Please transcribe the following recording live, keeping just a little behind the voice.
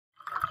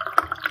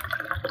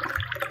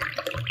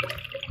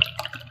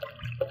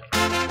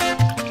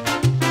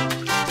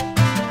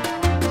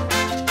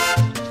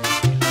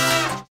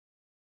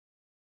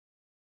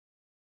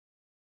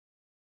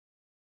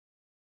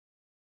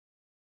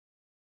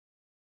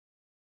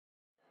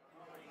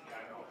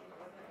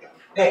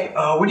Hey,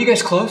 when do you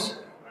guys close?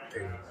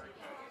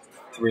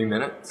 3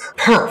 minutes.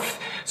 Perf!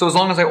 So as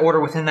long as I order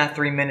within that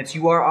 3 minutes,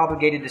 you are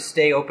obligated to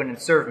stay open and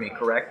serve me,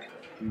 correct?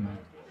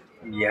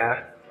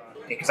 Yeah.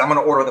 Because I'm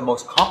gonna order the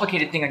most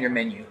complicated thing on your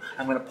menu.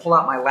 I'm gonna pull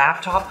out my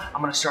laptop, I'm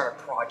gonna start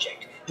a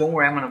project. Don't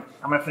worry, I'm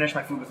gonna finish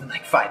my food within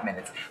like 5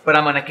 minutes. But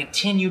I'm gonna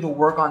continue to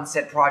work on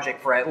said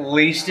project for at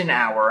least an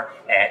hour,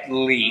 at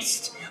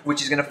least.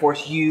 Which is gonna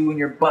force you and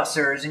your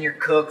bussers and your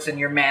cooks and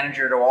your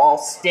manager to all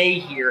stay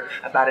here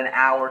about an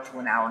hour to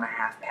an hour and a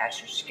half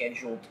past your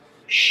scheduled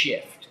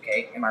shift,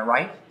 okay? Am I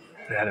right?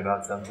 That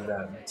about sums it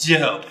up.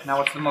 Dope. Now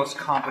what's the most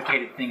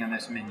complicated thing on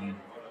this menu?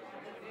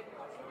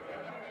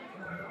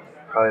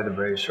 Probably the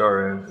braised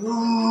short rib.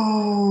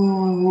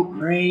 Ooh,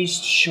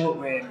 braised short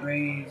rib,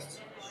 braised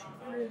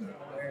short rib.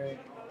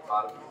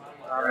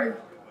 Alright.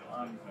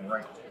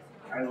 Alright.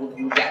 I will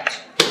do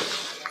that.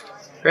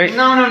 Great.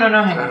 No. Hang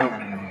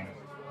on.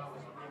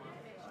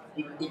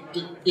 You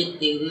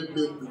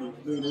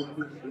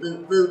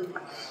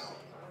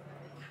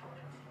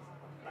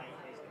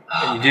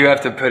do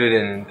have to put it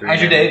in 3 minutes.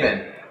 How's your day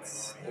been?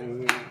 It's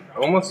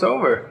almost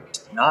over.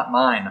 Not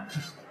mine.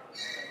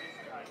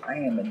 I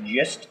am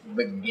just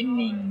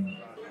beginning.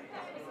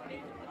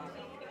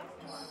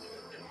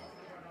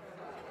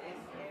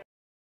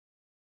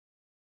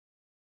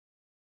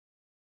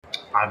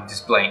 I'm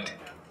just blanked.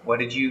 What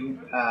did you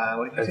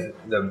say?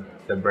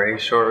 The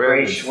braised short rib.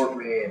 Braised short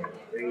rib.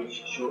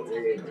 Braised short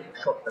rib.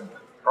 Short rib.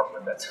 Short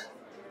rib. That's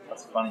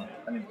funny.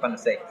 I mean, fun to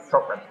say.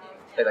 Short rib.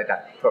 Say it like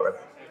that. Short rib.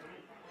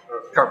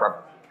 Short rib.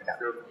 Like that.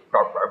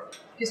 Short rib. Do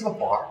you have a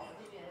bar?